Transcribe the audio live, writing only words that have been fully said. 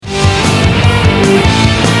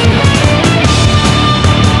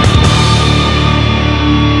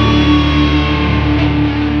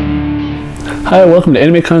Hi, welcome to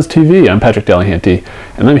AnimeCons TV. I'm Patrick Delahanty,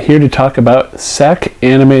 and I'm here to talk about SAC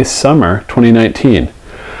Anime Summer 2019.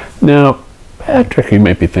 Now, Patrick, you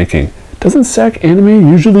might be thinking, doesn't SAC Anime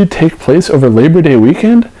usually take place over Labor Day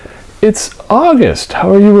weekend? It's August.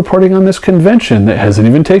 How are you reporting on this convention that hasn't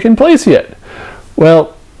even taken place yet?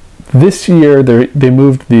 Well, this year they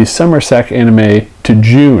moved the Summer SAC Anime to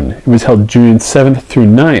June. It was held June 7th through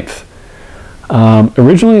 9th.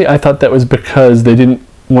 Originally, I thought that was because they didn't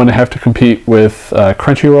want to have to compete with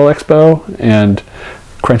Crunchyroll Expo, and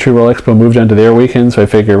Crunchyroll Expo moved onto their weekend, so I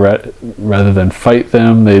figure rather than fight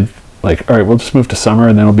them, they'd like, all right, we'll just move to summer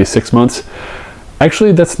and then it'll be 6 months.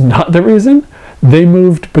 Actually, that's not the reason. They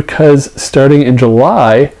moved because starting in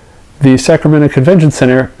July, the Sacramento Convention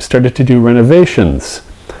Center started to do renovations.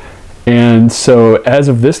 And so as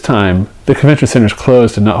of this time, the Convention Center is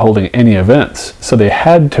closed and not holding any events. So they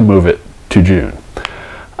had to move it to June.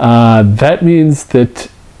 That means that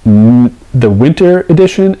the winter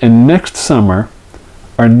edition and next summer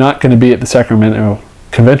are not going to be at the Sacramento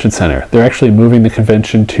Convention Center. They're actually moving the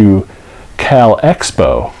convention to Cal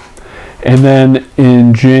Expo. And then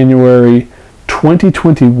in January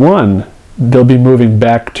 2021, they'll be moving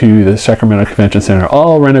back to the Sacramento Convention Center,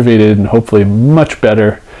 all renovated and hopefully much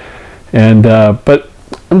better. And but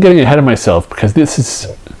I'm getting ahead of myself because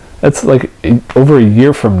that's like over a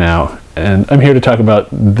year from now, and I'm here to talk about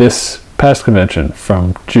this past convention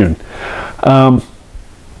from June.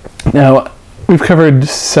 Now, we've covered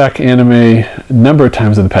SAC Anime a number of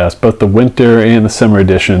times in the past, both the winter and the summer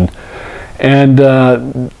edition,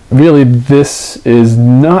 and really this is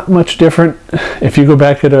not much different. If you go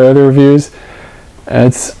back at our other reviews,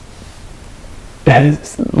 it's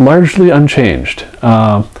largely unchanged.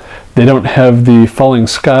 They don't have the Falling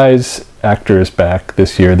Skies actors back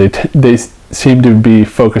this year. They seem to be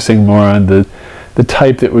focusing more on the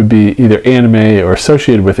type that would be either anime or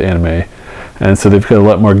associated with anime, and so they've got a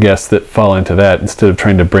lot more guests that fall into that instead of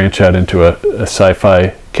trying to branch out into a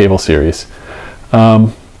sci-fi cable series.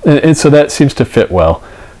 And so that seems to fit well.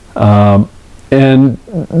 And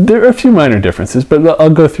there are a few minor differences, but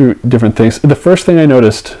I'll go through different things. The first thing I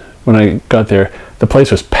noticed when I got there, the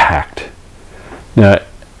place was packed. Now,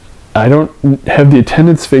 I don't have the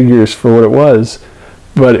attendance figures for what it was,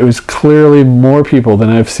 but it was clearly more people than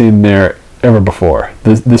I've seen there ever before.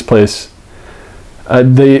 This place,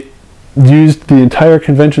 they used the entire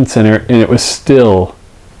convention center, and it was still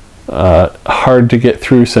hard to get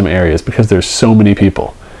through some areas because there's so many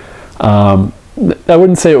people. I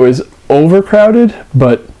wouldn't say it was overcrowded,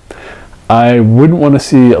 but I wouldn't want to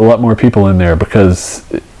see a lot more people in there because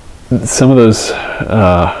some of those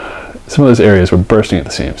areas were bursting at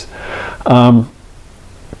the seams.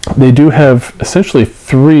 They do have essentially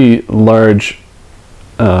 3 large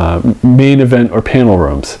main event or panel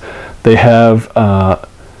rooms. They have a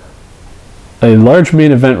large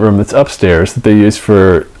main event room that's upstairs that they use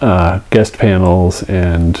for guest panels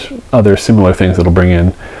and other similar things that'll bring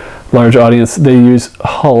in large audience. They use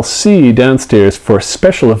Hall C downstairs for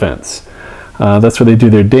special events. That's where they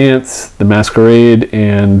do their dance, the masquerade,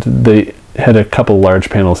 and they had a couple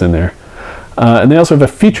large panels in there. And they also have a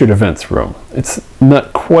featured events room. It's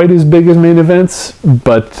not quite as big as main events,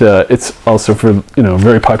 but it's also for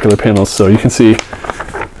very popular panels. So you can see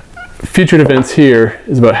featured events here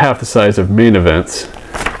is about half the size of main events.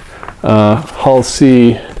 Hall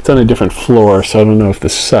C, it's on a different floor, so I don't know if the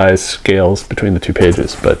size scales between the 2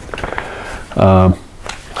 pages, but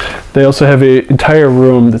they also have an entire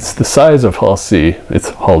room that's the size of Hall C. It's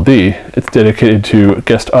Hall D. It's dedicated to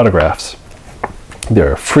guest autographs.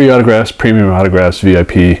 There are free autographs, premium autographs,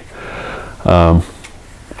 VIP.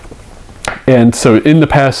 And so in the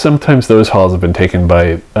past, sometimes those halls have been taken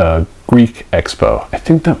by Greek Expo. I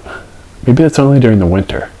think that maybe that's only during the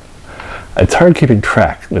winter. It's hard keeping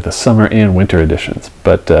track with the summer and winter editions,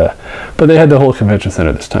 but they had the whole convention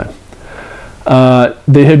center this time.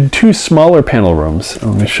 They had 2 smaller panel rooms.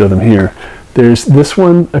 Let me show them here. There's this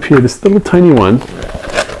one up here, this little tiny one,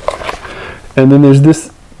 and then there's this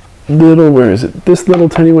little, where is it? This little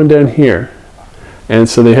tiny one down here. And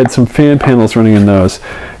so they had some fan panels running in those.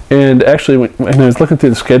 And actually, when I was looking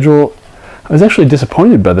through the schedule, I was actually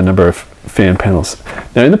disappointed by the number of fan panels.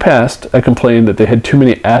 Now, in the past, I complained that they had too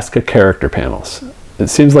many Ask a Character panels. It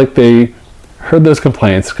seems like they heard those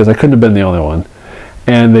complaints, because I couldn't have been the only one,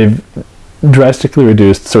 and they've drastically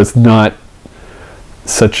reduced, so it's not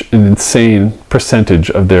such an insane percentage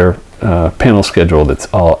of their panel schedule that's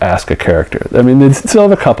all Ask a Character. I mean, they still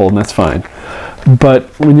have a couple, and that's fine. But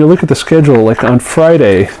when you look at the schedule, like on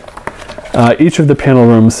Friday, each of the panel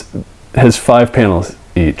rooms has 5 panels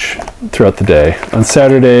each throughout the day. On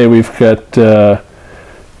Saturday, we've got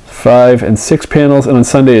 5 and 6 panels, and on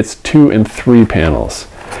Sunday it's 2 and 3 panels.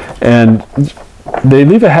 And they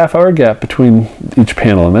leave a half-hour gap between each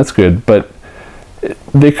panel, and that's good, but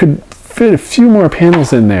they could fit a few more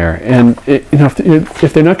panels in there. And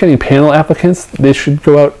if they're not getting panel applicants, they should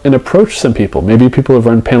go out and approach some people. Maybe people have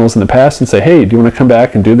run panels in the past and say, hey, do you want to come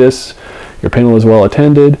back and do this? Your panel is well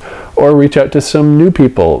attended. Or reach out to some new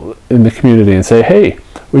people in the community and say, hey,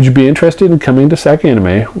 would you be interested in coming to SAC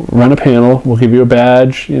Anime? Run a panel, we'll give you a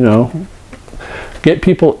badge, get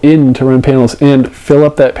people in to run panels and fill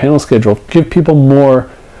up that panel schedule. Give people more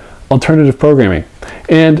alternative programming.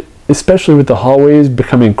 And especially with the hallways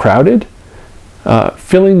becoming crowded,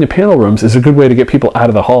 filling the panel rooms is a good way to get people out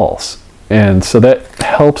of the halls. And so that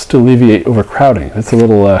helps to alleviate overcrowding. That's a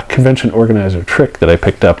little convention organizer trick that I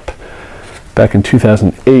picked up back in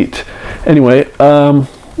 2008. Anyway,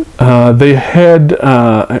 they had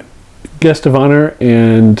guest of honor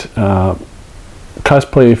and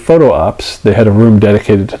cosplay photo ops. They had a room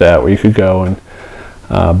dedicated to that where you could go and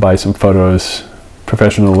buy some photos,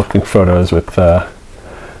 professional looking photos with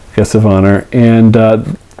guests of honor. And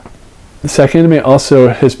SAC Anime also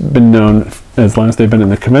has been known, as long as they've been in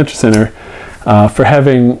the convention center, for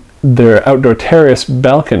having their outdoor terrace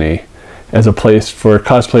balcony as a place for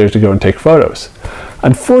cosplayers to go and take photos.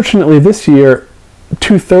 Unfortunately, this year,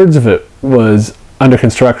 2/3 of it was under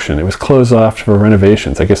construction. It was closed off for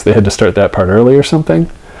renovations. I guess they had to start that part early or something.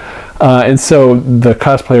 And so the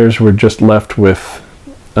cosplayers were just left with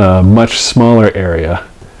a much smaller area.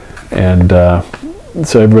 And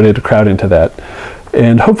so everybody had to crowd into that.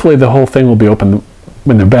 And hopefully the whole thing will be open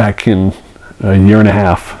when they're back in a year and a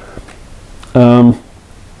half.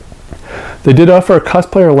 They did offer a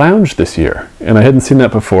cosplayer lounge this year, and I hadn't seen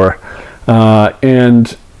that before.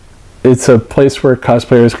 And it's a place where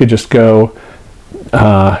cosplayers could just go,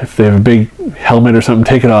 if they have a big helmet or something,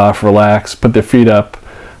 take it off, relax, put their feet up.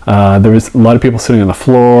 There was a lot of people sitting on the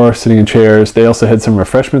floor, sitting in chairs. They also had some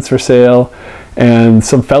refreshments for sale, and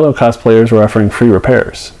some fellow cosplayers were offering free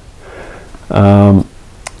repairs.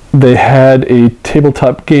 They had a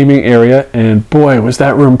tabletop gaming area, and boy, was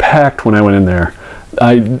that room packed when I went in there.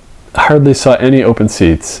 I hardly saw any open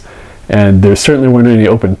seats, and there certainly weren't any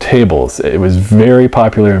open tables. It was very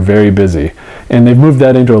popular and very busy, and they've moved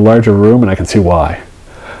that into a larger room, and I can see why.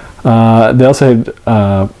 They also had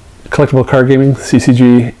collectible card gaming,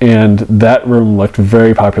 CCG, and that room looked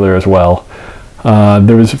very popular as well.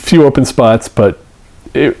 There was a few open spots, but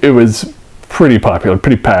it was pretty popular,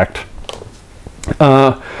 pretty packed.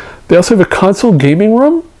 They also have a console gaming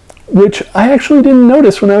room, which I actually didn't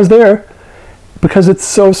notice when I was there because it's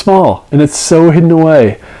so small and it's so hidden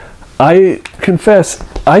away. I confess,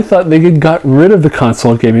 I thought they had got rid of the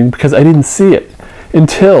console gaming because I didn't see it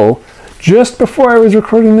until just before I was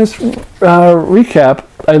recording this recap.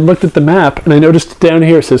 I looked at the map and I noticed down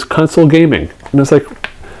here it says console gaming, and I was like,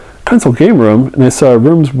 console game room, and I saw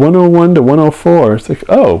rooms 101 to 104. It's like,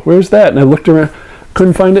 oh, where's that? And I looked around,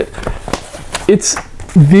 couldn't find it. It's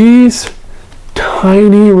these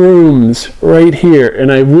tiny rooms right here,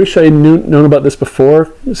 and I wish I known about this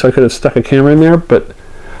before so I could have stuck a camera in there, but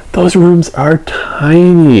those rooms are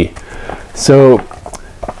tiny. So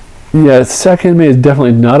yeah, SAC Anime is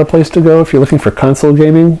definitely not a place to go if you're looking for console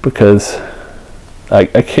gaming, because I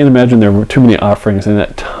can't imagine there were too many offerings in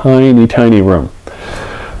that tiny room.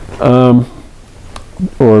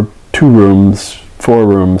 Or 2 rooms, 4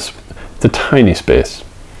 rooms. It's a tiny space.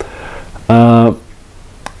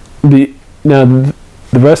 The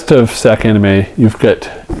rest of SAC Anime, you've got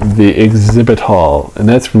the exhibit hall, and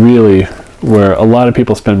that's really where a lot of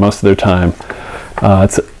people spend most of their time.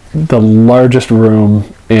 It's the largest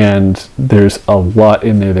room, and there's a lot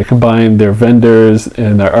in there. They combine their vendors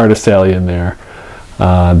and their artist alley in there.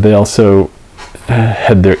 They also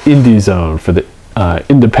had their indie zone for the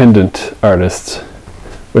independent artists,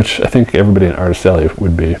 which I think everybody in Artist Alley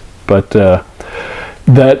would be. But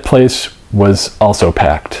that place was also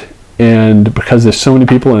packed. And because there's so many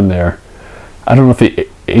people in there, I don't know if the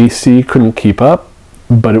AC couldn't keep up,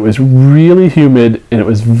 but it was really humid and it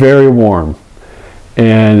was very warm.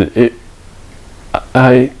 And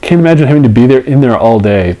I can't imagine having to be in there all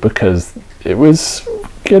day because it was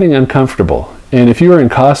getting uncomfortable. And if you were in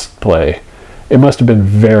cosplay, it must have been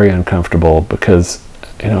very uncomfortable because,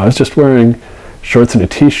 I was just wearing shorts and a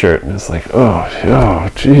t-shirt, and it's like, oh,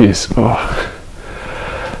 geez. Oh.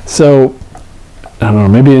 So, I don't know,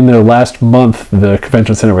 maybe in the last month, the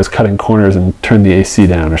convention center was cutting corners and turned the AC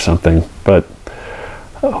down or something, but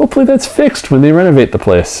hopefully that's fixed when they renovate the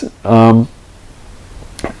place. The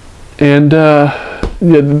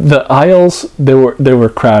aisles, they were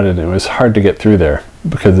crowded, and it was hard to get through there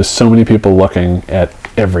because there's so many people looking at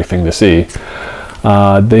everything to see.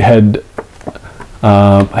 They had,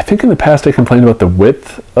 I think in the past I complained about the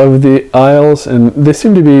width of the aisles, and they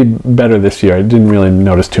seem to be better this year. I didn't really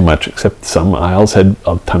notice too much, except some aisles had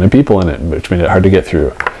a ton of people in it, which made it hard to get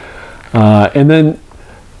through. And then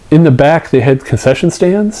in the back they had concession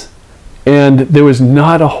stands, and there was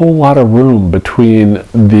not a whole lot of room between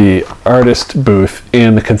the artist booth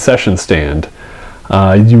and the concession stand.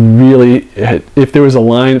 You really had, if there was a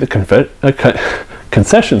line at the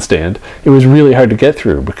concession stand, it was really hard to get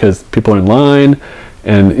through because people are in line,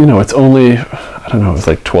 and it's only, I don't know, it's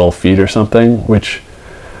like 12 feet or something, which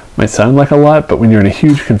might sound like a lot, but when you're in a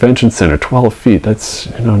huge convention center, 12 feet, that's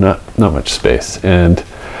not much space. And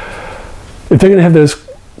if they're going to have those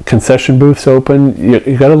concession booths open,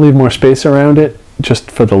 you got to leave more space around it just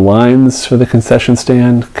for the lines for the concession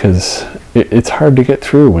stand, because it's hard to get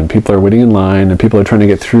through when people are waiting in line and people are trying to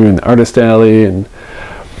get through in the artist alley, and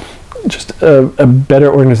just a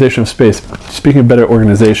better organization of space. Speaking of better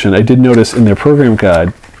organization, I did notice in their program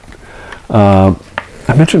guide, I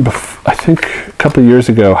mentioned I think a couple of years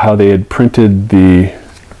ago how they had printed the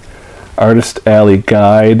artist alley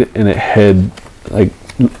guide, and it had like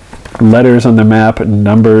letters on the map and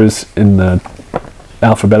numbers in the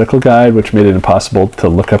alphabetical guide, which made it impossible to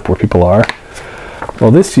look up where people are. Well,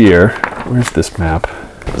 this year, where's this map?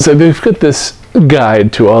 So they've got this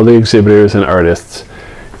guide to all the exhibitors and artists,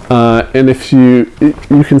 and if you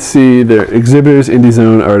can see their exhibitors, indie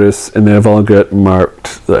zone artists, and they've all got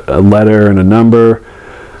marked a letter and a number,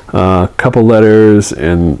 a couple letters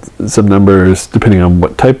and some numbers depending on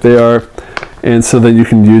what type they are, and so that you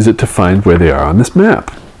can use it to find where they are on this map.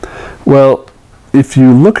 Well, if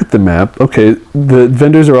you look at the map, okay, the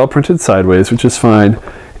vendors are all printed sideways, which is fine.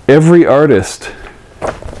 Every artist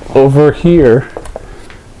over here,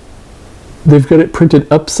 they've got it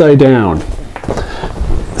printed upside down.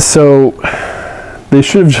 So they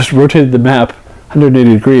should have just rotated the map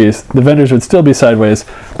 180 degrees. The vendors would still be sideways,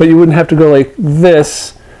 but you wouldn't have to go like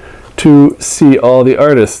this to see all the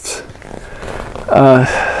artists.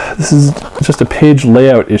 This is just a page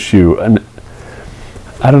layout issue, and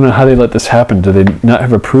I don't know how they let this happen. Do they not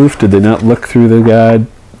have a proof? Did they not look through the guide?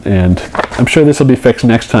 And I'm sure this will be fixed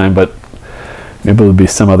next time, but maybe it'll be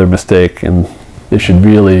some other mistake, and they should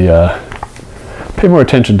really pay more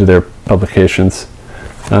attention to their publications.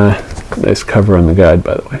 Nice cover on the guide,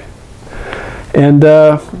 by the way. And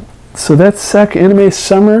so that's SAC Anime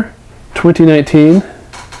Summer 2019,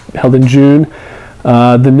 held in June.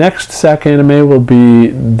 The next SAC Anime will be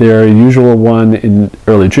their usual one in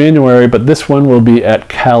early January, but this one will be at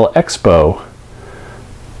Cal Expo.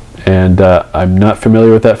 And I'm not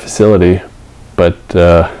familiar with that facility, but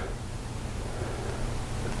I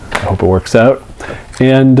hope it works out.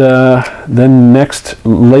 And then next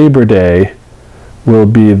Labor Day will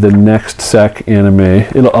be the next SAC Anime.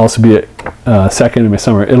 It'll also be at SAC Anime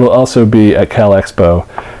Summer. It'll also be at Cal Expo,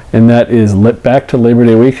 and that is back to Labor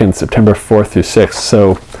Day weekend, September 4th through 6th.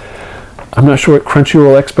 So I'm not sure what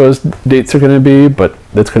Crunchyroll Expo's dates are going to be, but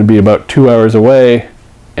that's going to be about 2 hours away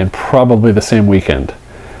and probably the same weekend.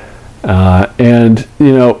 And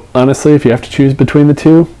honestly, if you have to choose between the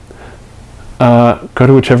two, go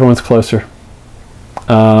to whichever one's closer.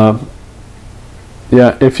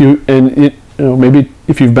 Maybe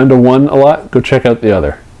if you've been to one a lot, go check out the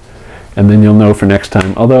other, and then you'll know for next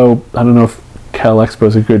time. Although I don't know if Cal Expo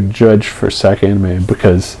is a good judge for SAC Anime,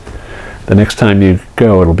 because the next time you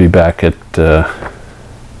go, it'll be back at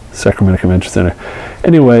Sacramento Convention Center.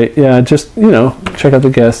 Anyway, yeah, just check out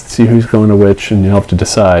the guests, see who's going to which, and you'll have to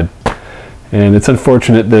decide. And it's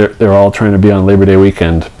unfortunate they're all trying to be on Labor Day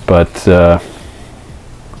weekend, but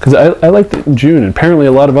because I liked it in June, and apparently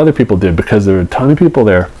a lot of other people did because there were a ton of people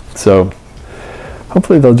there. So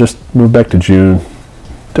hopefully they'll just move back to June.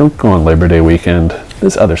 Don't go on Labor Day weekend.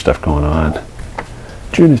 There's other stuff going on.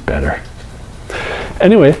 June is better.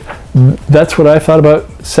 Anyway, that's what I thought about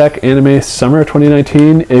SAC Anime Summer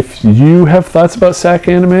 2019. If you have thoughts about SAC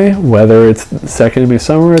Anime, whether it's SAC Anime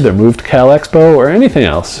Summer, the move to Cal Expo, or anything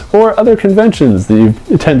else, or other conventions that you've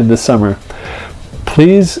attended this summer,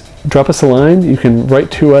 please drop us a line. You can write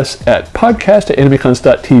to us at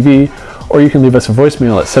podcast@animecons.tv, or you can leave us a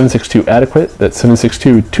voicemail at 762-ADEQUATE. That's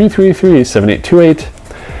 762-233-7828.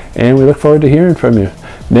 And we look forward to hearing from you.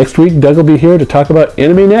 Next week, Doug will be here to talk about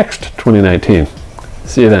Anime Next 2019.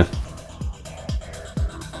 See you then.